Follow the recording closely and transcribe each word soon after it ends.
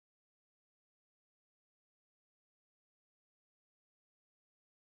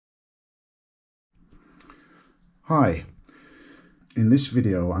Hi, in this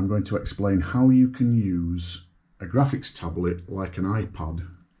video I'm going to explain how you can use a graphics tablet like an iPad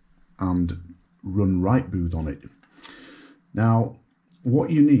and run RightBooth on it. Now what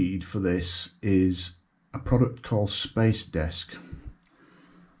you need for this is a product called spacedesk,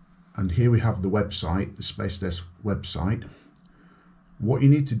 and here we have the website, the spacedesk website. What you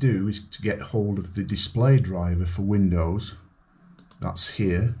need to do is to get hold of the display driver for Windows. That's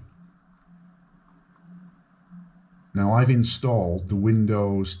here. Now I've installed the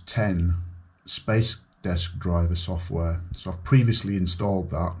Windows 10 spacedesk driver software, so I've previously installed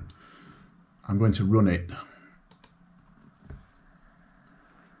that. I'm going to run it.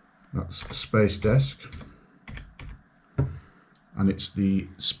 That's spacedesk, and it's the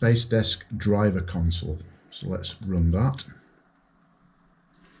spacedesk driver console. So let's run that.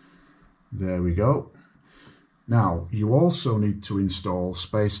 There we go. Now you also need to install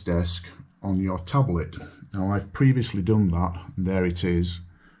spacedesk on your tablet. Now I've previously done that, and there it is,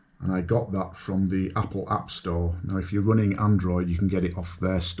 and I got that from the Apple App Store. Now if you're running Android you can get it off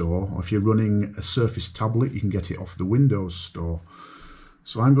their store, or if you're running a Surface tablet you can get it off the Windows store.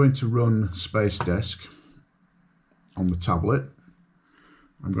 So I'm going to run spacedesk on the tablet.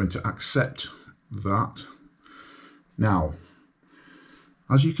 I'm going to accept that. Now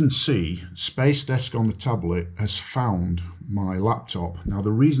as you can see, spacedesk on the tablet has found my laptop. Now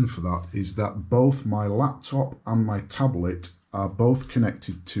the reason for that is that both my laptop and my tablet are both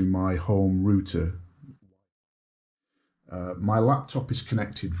connected to my home router. My laptop is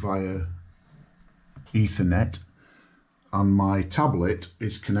connected via Ethernet and my tablet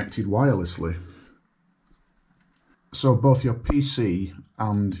is connected wirelessly. So both your PC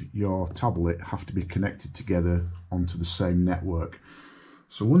and your tablet have to be connected together onto the same network.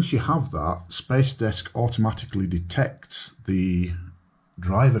 So once you have that, spacedesk automatically detects the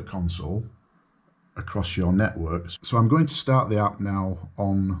driver console across your network. So I'm going to start the app now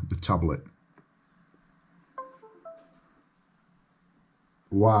on the tablet.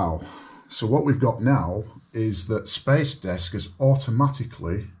 Wow. So what we've got now is that spacedesk has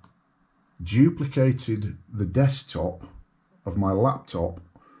automatically duplicated the desktop of my laptop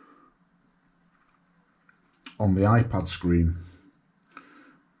on the iPad screen.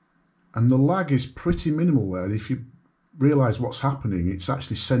 And the lag is pretty minimal there. If you realise what's happening, it's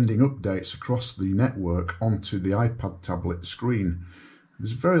actually sending updates across the network onto the iPad tablet screen.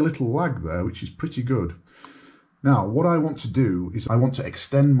 There's very little lag there, which is pretty good. Now what I want to do is I want to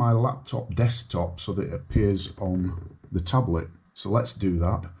extend my laptop desktop so that it appears on the tablet. So let's do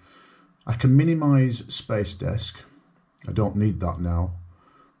that. I can minimise spacedesk. I don't need that now.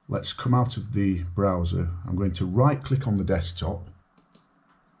 Let's come out of the browser. I'm going to right click on the desktop,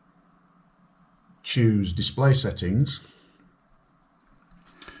 choose display settings,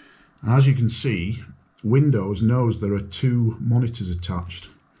 and as you can see, Windows knows there are two monitors attached.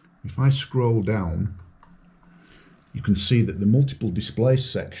 If I scroll down, you can see that the multiple display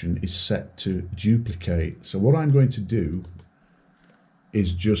section is set to duplicate. So what I'm going to do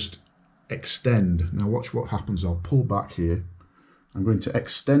is just extend. Now watch what happens. I'll pull back here. I'm going to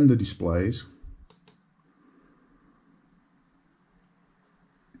extend the displays,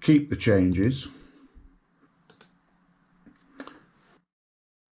 keep the changes,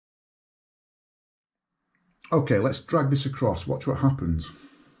 okay, let's drag this across. Watch what happens.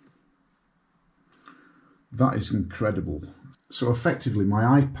 That is incredible. So effectively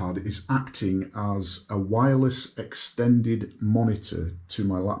my iPad is acting as a wireless extended monitor to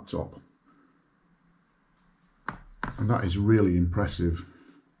my laptop. And that is really impressive.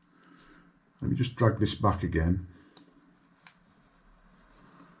 Let me just drag this back again.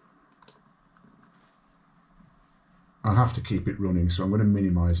 I have to keep it running, so I'm going to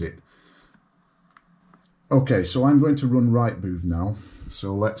minimize it. Okay, so I'm going to run RightBooth now.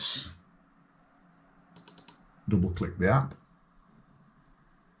 So let's double click the app.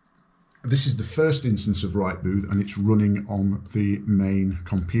 This is the first instance of RightBooth and it's running on the main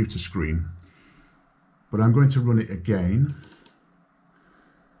computer screen. But I'm going to run it again.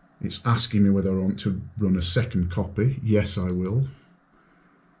 It's asking me whether I want to run a second copy. Yes, I will.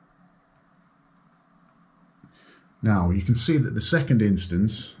 Now you can see that the second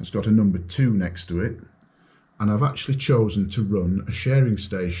instance has got a number 2 next to it, and I've actually chosen to run a sharing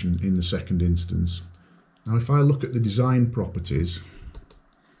station in the second instance. Now if I look at the design properties,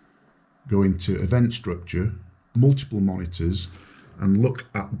 go into event structure, multiple monitors, and look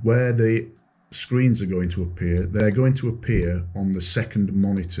at where the screens are going to appear, they're going to appear on the second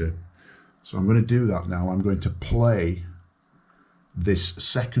monitor. So I'm going to do that now. I'm going to play this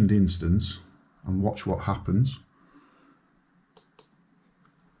second instance and watch what happens.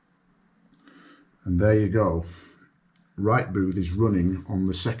 And there you go. RightBooth is running on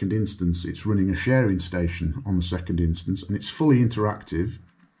the second instance. It's running a sharing station on the second instance, and it's fully interactive.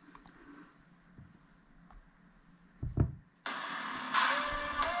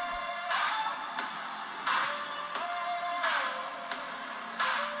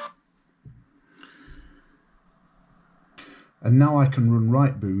 And now I can run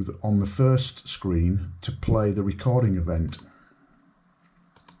RightBooth on the first screen to play the recording event.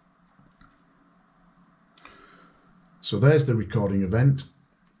 So there's the recording event,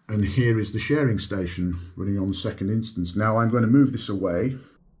 and here is the sharing station running on the second instance. Now I'm going to move this away.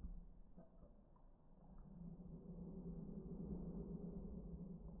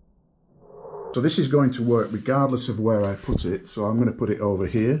 So this is going to work regardless of where I put it, so I'm going to put it over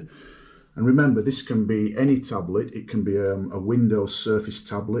here. And remember, this can be any tablet. It can be a Windows Surface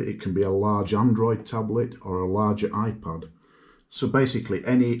tablet, it can be a large Android tablet or a larger iPad. So basically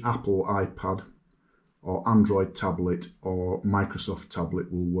any Apple iPad or Android tablet or Microsoft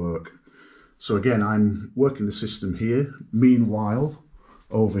tablet will work. So again, I'm working the system here. Meanwhile,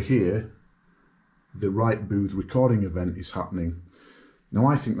 over here, the RightBooth recording event is happening. Now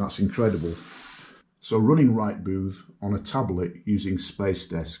I think that's incredible. So running RightBooth on a tablet using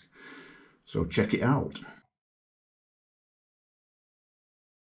spacedesk. So check it out.